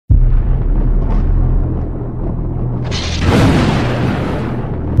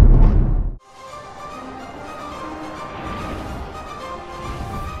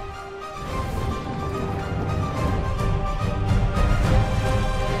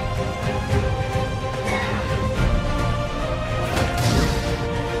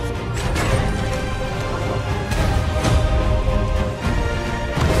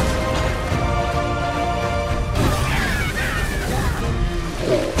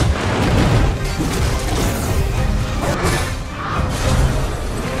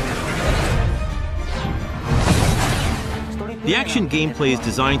The action gameplay is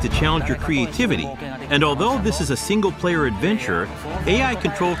designed to challenge your creativity, and although this is a single-player adventure,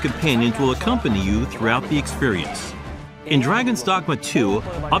 AI-controlled companions will accompany you throughout the experience. In Dragon's Dogma 2,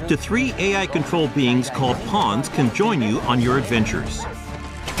 up to 3 AI-controlled beings called pawns can join you on your adventures.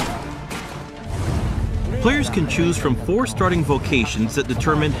 Players can choose from 4 starting vocations that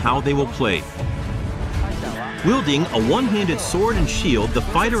determine how they will play. Wielding a one-handed sword and shield, the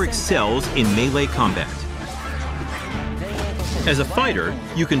fighter excels in melee combat. As a fighter,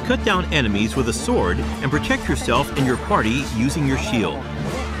 you can cut down enemies with a sword and protect yourself and your party using your shield.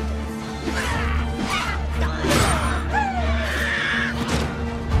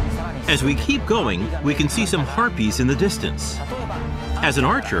 As we keep going, we can see some harpies in the distance. As an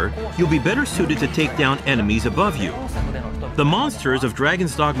archer, you'll be better suited to take down enemies above you. The monsters of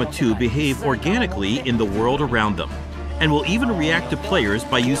Dragon's Dogma 2 behave organically in the world around them, and will even react to players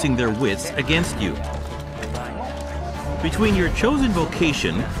by using their wits against you. Between your chosen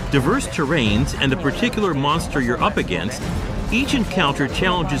vocation, diverse terrains, and the particular monster you're up against, each encounter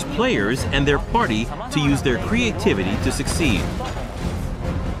challenges players and their party to use their creativity to succeed.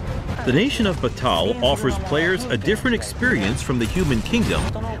 The nation of Batal offers players a different experience from the human kingdom,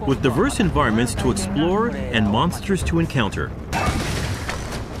 with diverse environments to explore and monsters to encounter.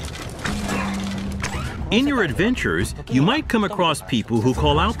 In your adventures, you might come across people who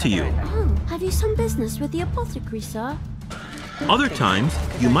call out to you. Oh, have you some business with the apothecary, sir? Other times,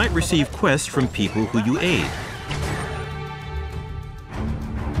 you might receive quests from people who you aid.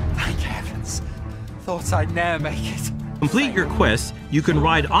 Thank heavens. Thought I'd never make it. Complete your quests, you can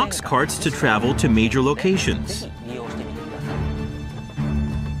ride ox carts to travel to major locations.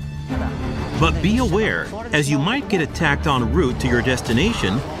 But be aware, as you might get attacked en route to your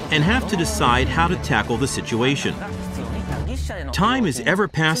destination and have to decide how to tackle the situation. Time is ever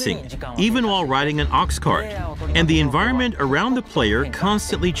passing, even while riding an ox cart, and the environment around the player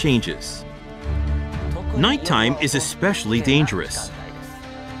constantly changes. Nighttime is especially dangerous.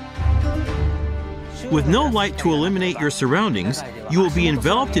 With no light to illuminate your surroundings, you will be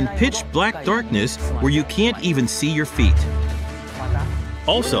enveloped in pitch black darkness where you can't even see your feet.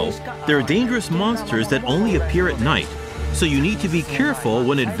 Also, there are dangerous monsters that only appear at night, so you need to be careful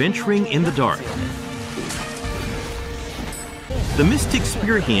when adventuring in the dark. The Mystic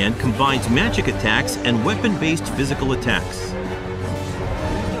Spear Hand combines magic attacks and weapon-based physical attacks.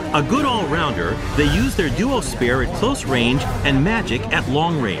 A good all-rounder, they use their duo spear at close range and magic at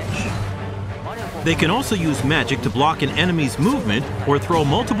long range. They can also use magic to block an enemy's movement or throw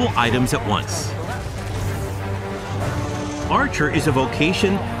multiple items at once. Archer is a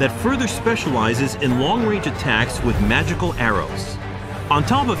vocation that further specializes in long-range attacks with magical arrows. On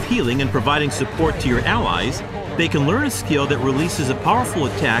top of healing and providing support to your allies, they can learn a skill that releases a powerful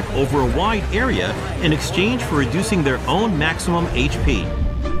attack over a wide area in exchange for reducing their own maximum HP.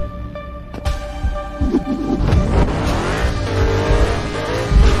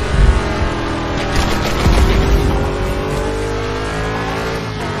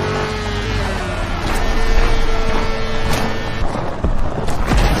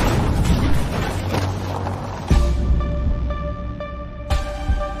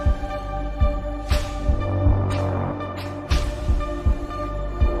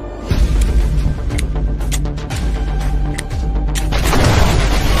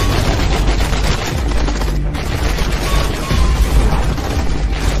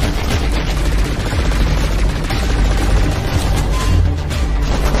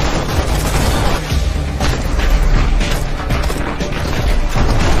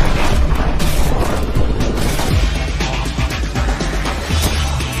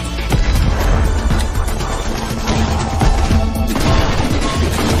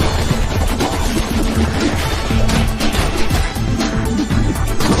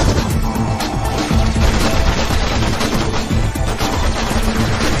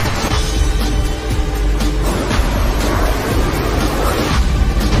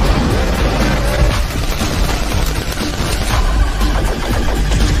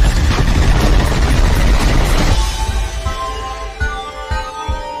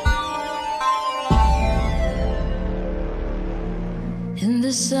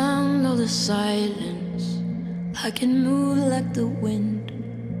 the sound of the silence, I can move like the wind.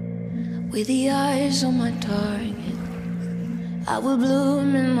 With the eyes on my target, I will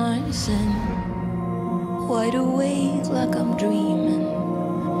bloom in my sin. Wide awake like I'm dreaming,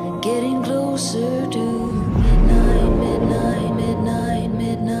 getting closer to midnight, midnight, midnight,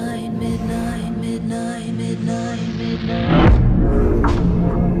 midnight, midnight, midnight, midnight, midnight.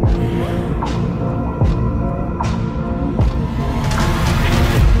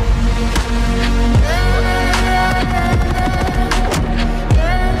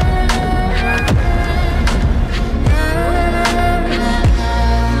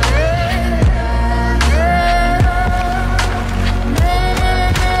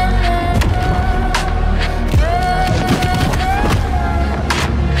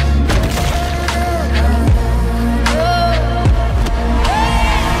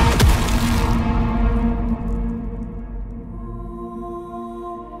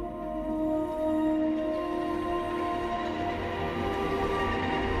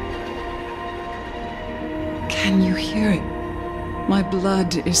 My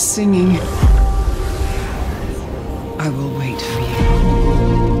blood is singing. I will wait for you.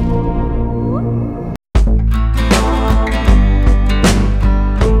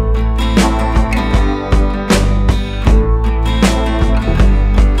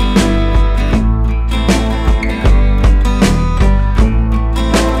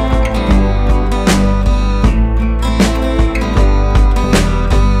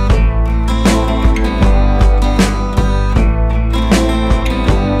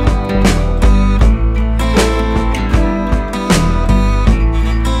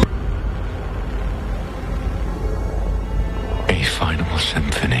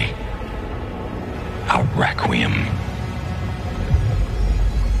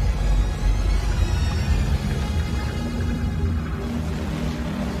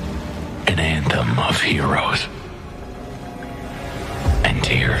 Heroes and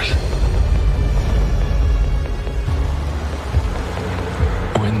tears.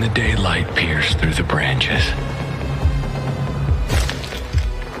 When the daylight pierced through the branches,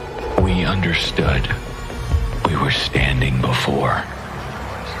 we understood we were standing before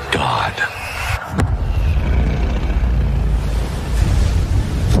God.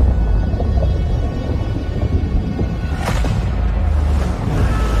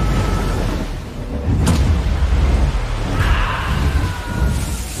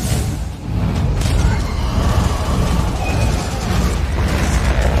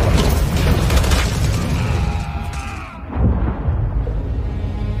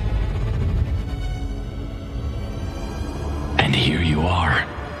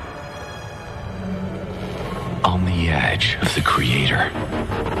 Of the Creator,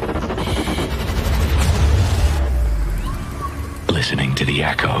 listening to the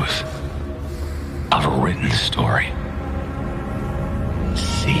echoes of a written story.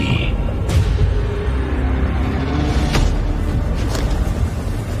 See.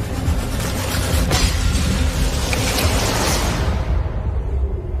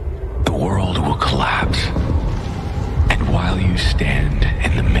 The world will collapse, and while you stand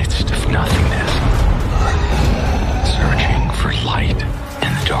in the midst of nothingness, searching for light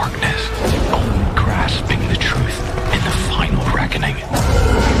in the darkness, only grasping the truth in the final reckoning.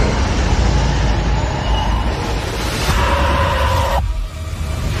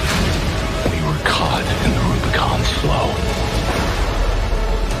 We were caught in the Rubicon's flow.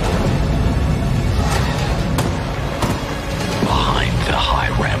 Behind the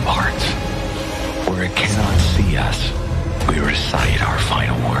high ramparts, where it cannot see us, we recite our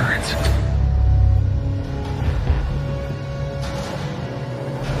final words.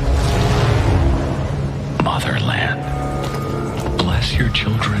 Motherland, bless your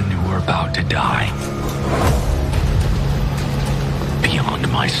children who are about to die.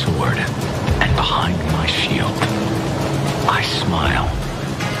 Beyond my sword and behind my shield, I smile,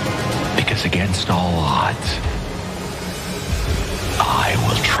 because against all odds, I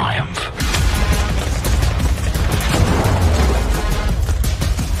will triumph.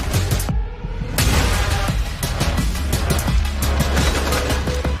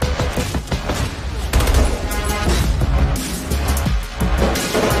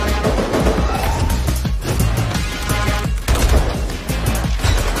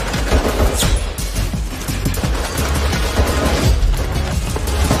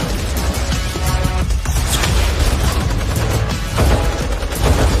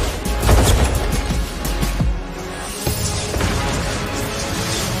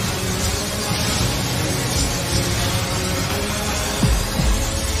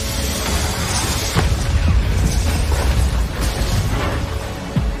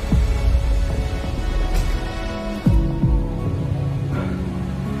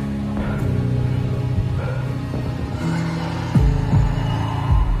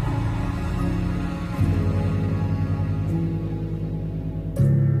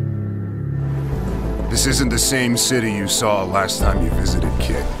 This isn't the same city you saw last time you visited,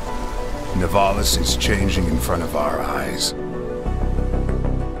 kid. Nivalis is changing in front of our eyes.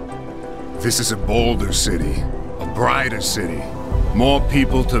 This is a bolder city, a brighter city. More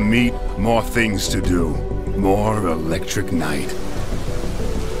people to meet, more things to do. More electric night.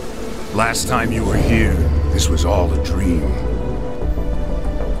 Last time you were here, this was all a dream.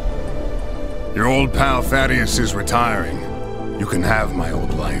 Your old pal Thaddeus is retiring. You can have my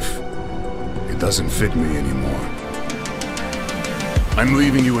old life. It doesn't fit me anymore. I'm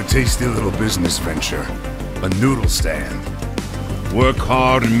leaving you a tasty little business venture. A noodle stand. Work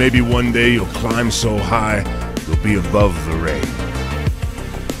hard and maybe one day you'll climb so high, you'll be above the rain.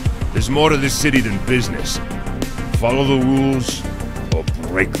 There's more to this city than business. Follow the rules, or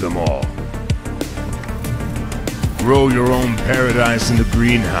break them all. Grow your own paradise in the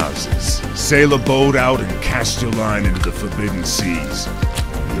greenhouses. Sail a boat out and cast your line into the forbidden seas.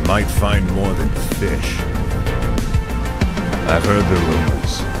 You might find more than fish. I've heard the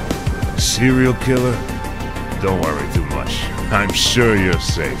rumors. Serial killer? Don't worry too much. I'm sure you're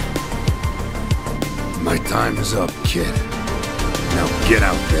safe. My time is up, kid. Now get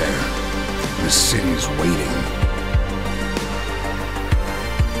out there. The city's waiting.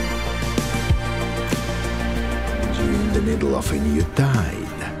 You're in the middle of a new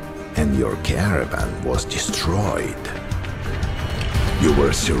tide, and your caravan was destroyed. You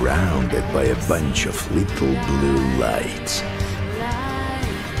were surrounded by a bunch of little blue lights.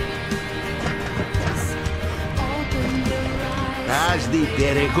 Каждый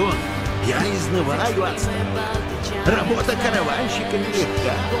перегон я изнываю от страха. Работа караванщика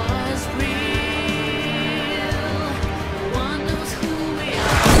нелегка.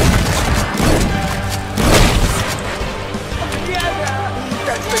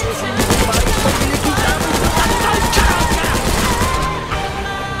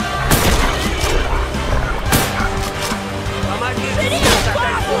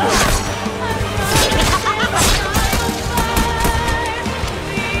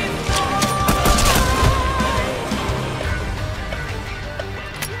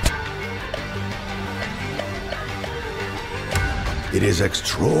 It is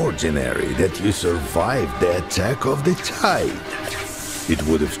extraordinary that you survived the attack of the tide. It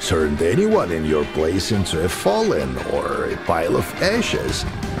would have turned anyone in your place into a fallen or a pile of ashes.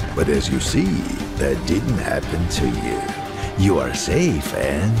 But as you see, that didn't happen to you. You are safe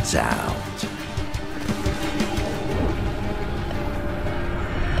and sound.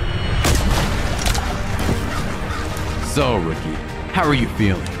 So, Rookie, how are you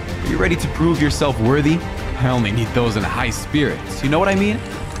feeling? Are you ready to prove yourself worthy? I only need those in high spirits, you know what I mean?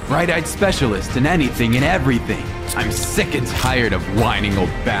 Bright-eyed specialist in anything and everything. I'm sick and tired of whining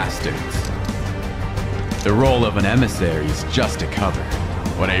old bastards. The role of an emissary is just a cover.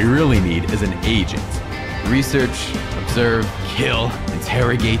 What I really need is an agent. Research, observe, kill,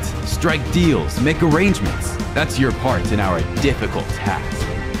 interrogate, strike deals, make arrangements. That's your part in our difficult task.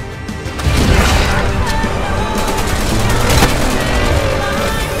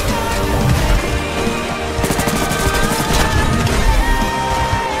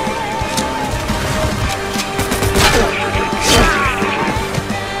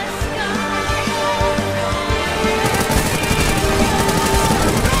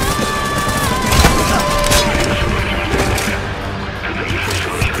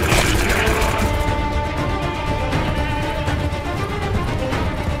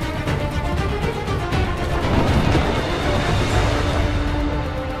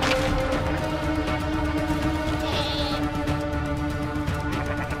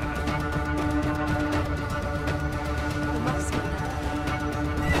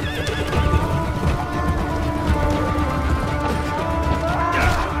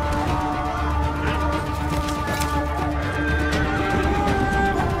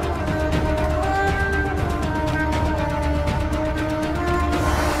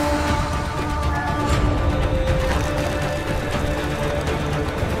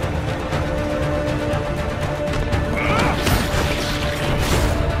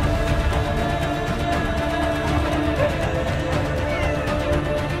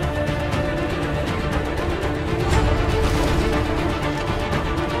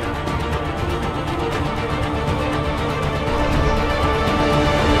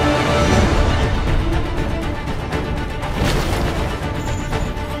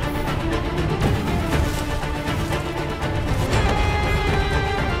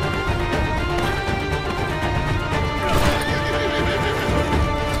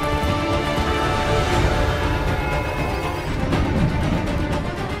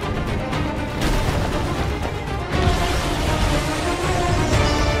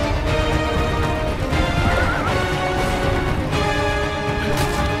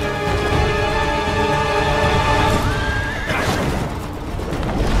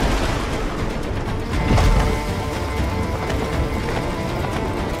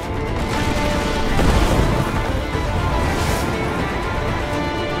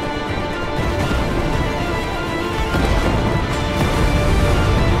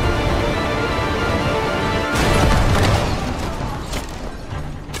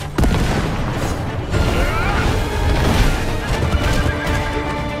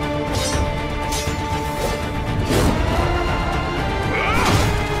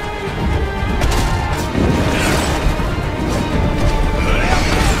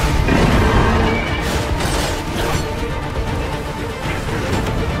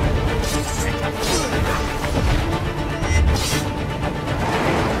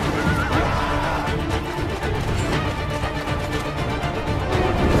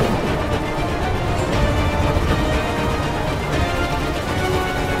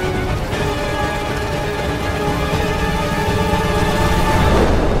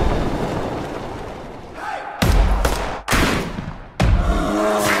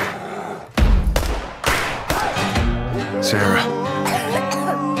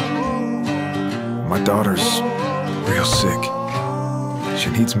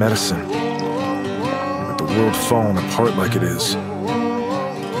 needs medicine. With the world falling apart like it is,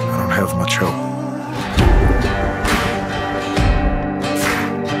 I don't have much hope.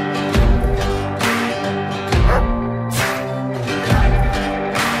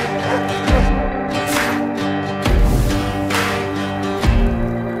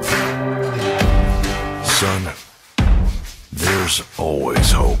 Son, there's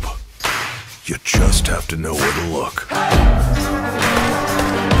always hope. You just have to know where to look.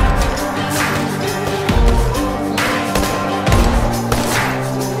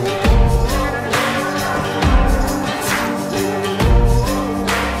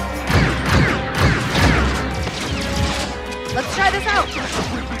 Let's try this out.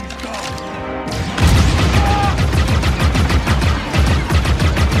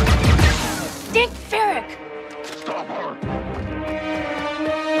 Dick Ferrick. Stop her.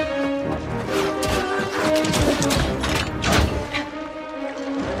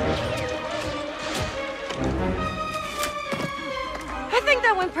 I think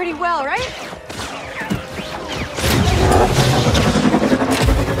that went pretty well, right?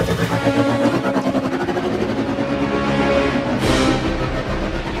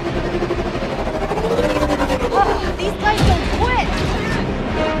 Oh, these guys don't quit!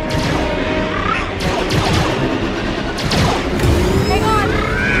 Hang on!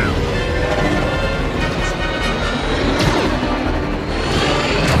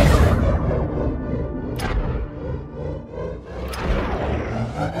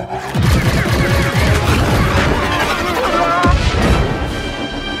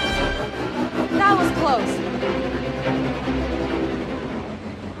 That was close.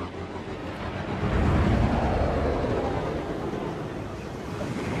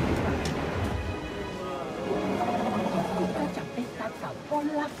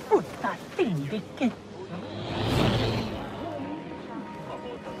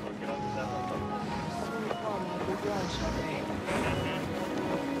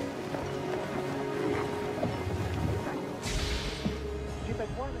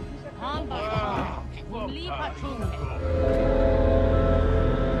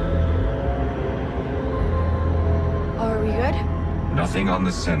 Are we good? Nothing on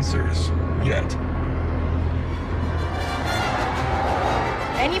the sensors yet.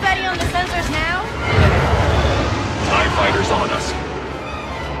 Anybody on the sensors now? TIE fighters on us.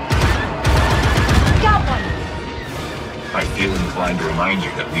 Got one! I feel inclined to remind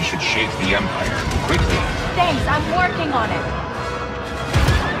you that we should shake the Empire quickly. Thanks, I'm working on it.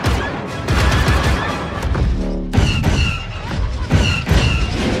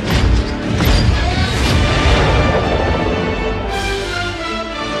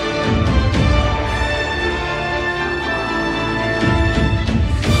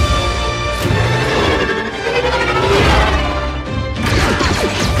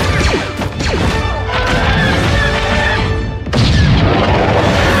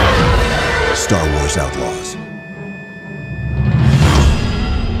 Star Wars Outlaws.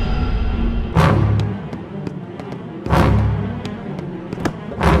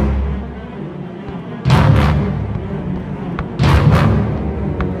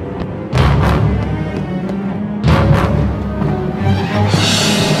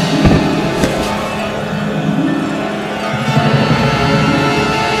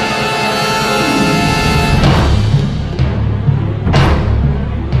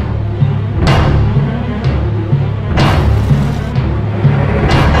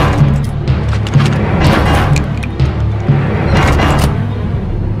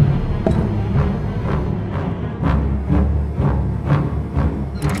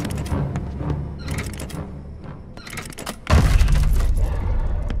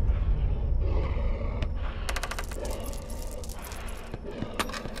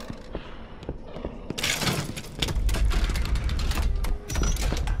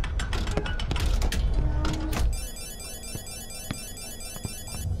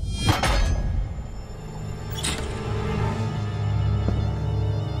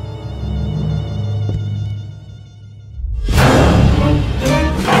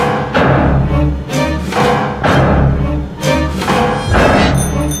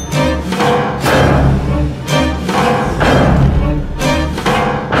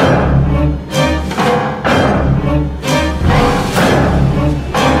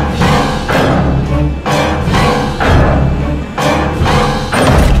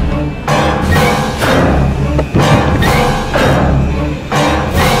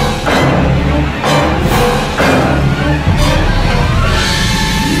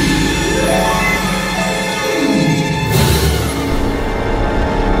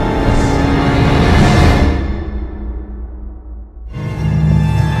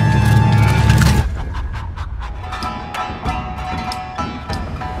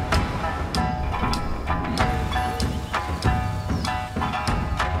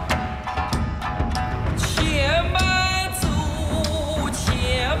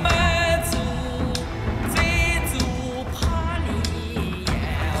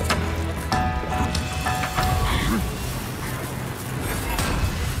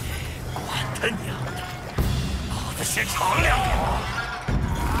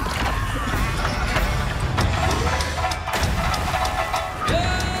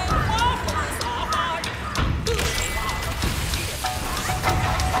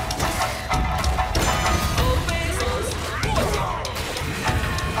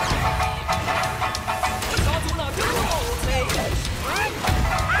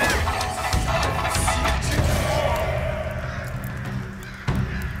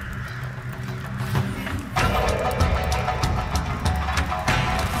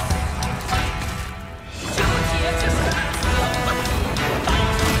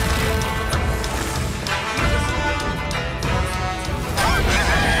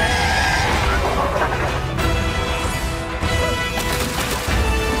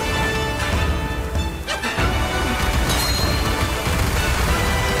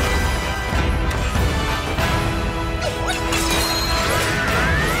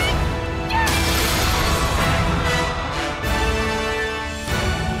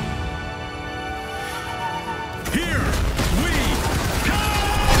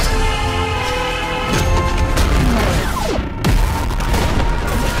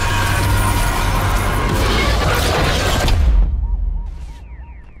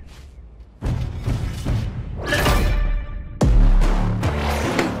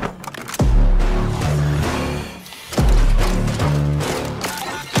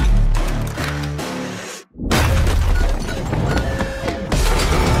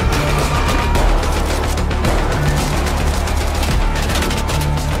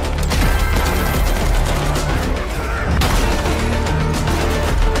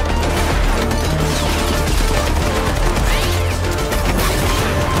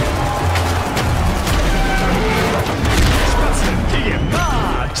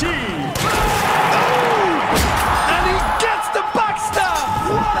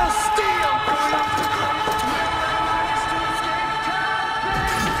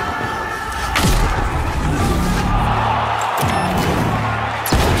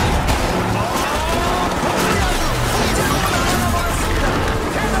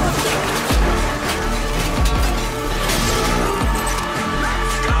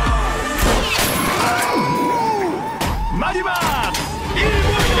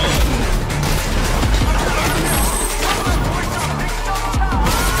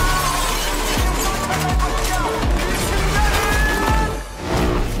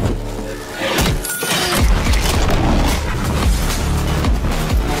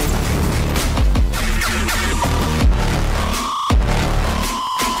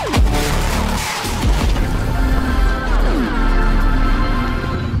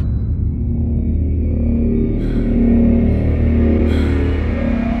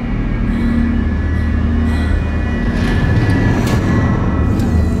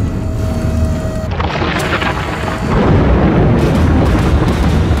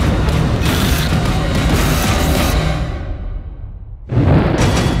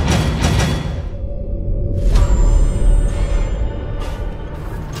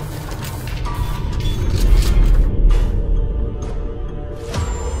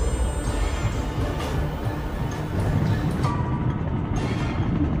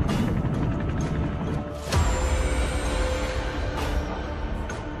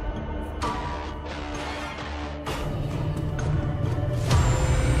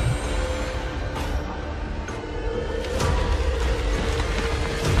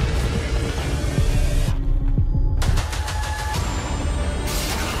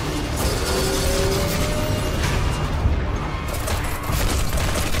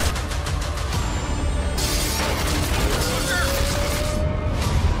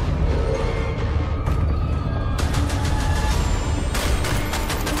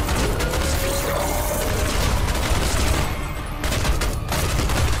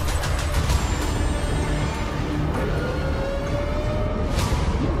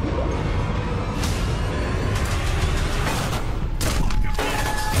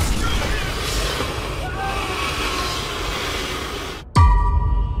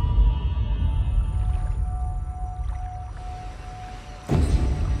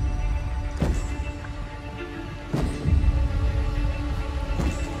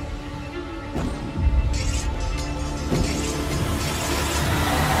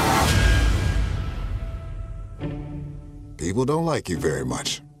 people don't like you very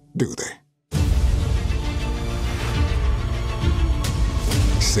much, do they?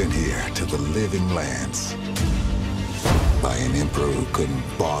 Sent here to the living lands by an emperor who couldn't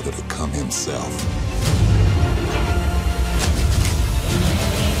bother to come himself.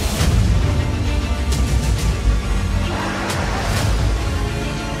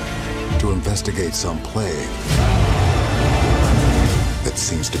 To investigate some plague that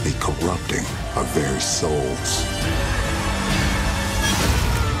seems to be corrupting our very souls.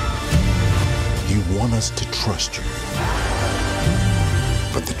 You want us to trust you.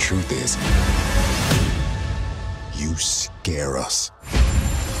 But the truth is, you scare us.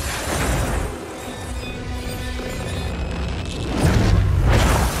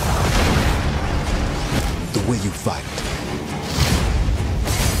 The way you fight.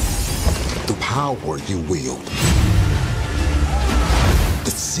 The power you wield.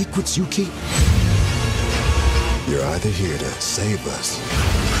 The secrets you keep. You're either here to save us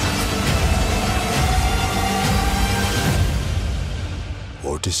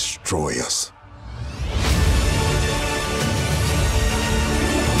or destroy us.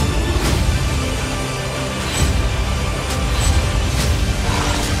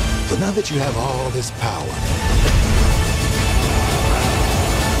 So now that you have all this power,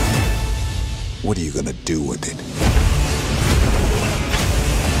 what are you gonna do with it?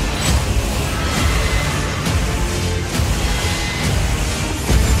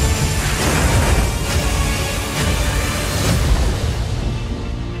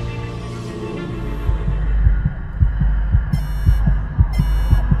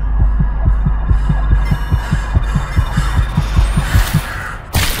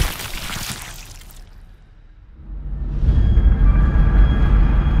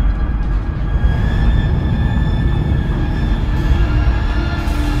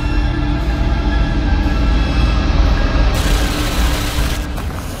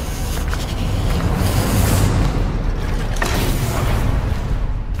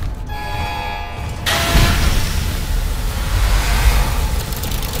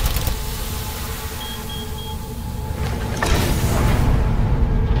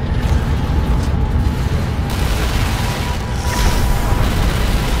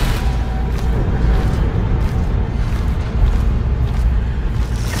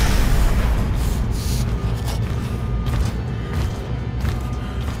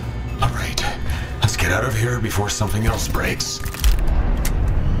 Before something else breaks.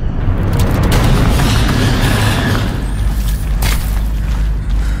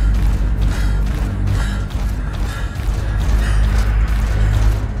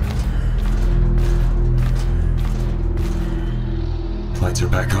 Lights are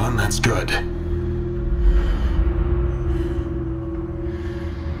back on, that's good.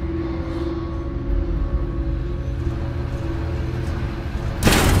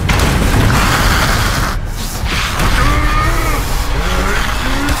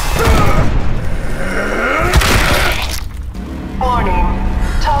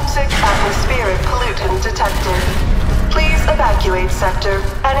 Sector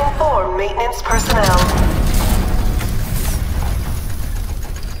and inform maintenance personnel.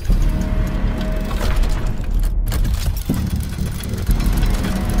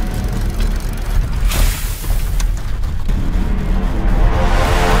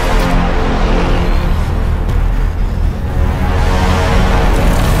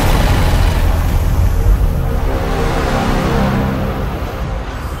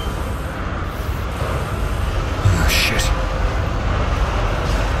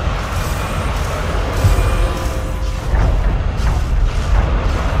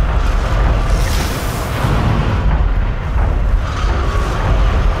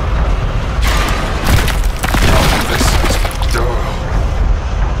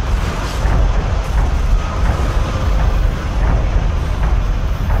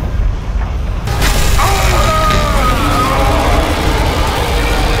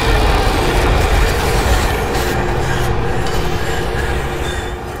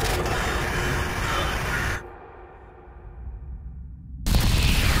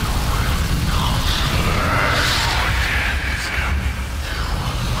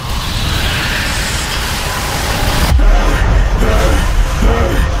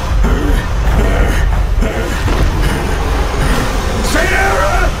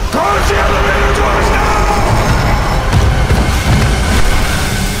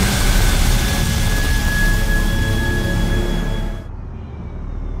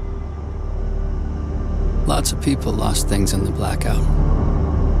 Lots of people lost things in the blackout.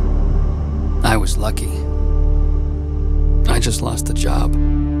 I was lucky. I just lost the job.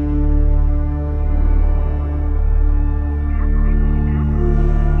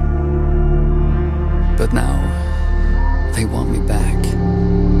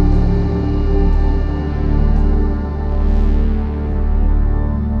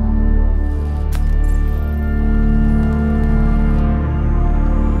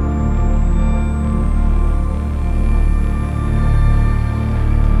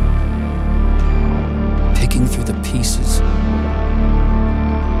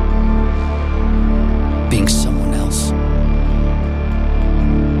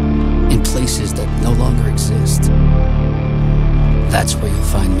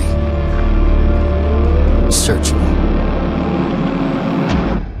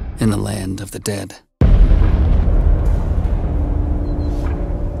 in the land of the dead.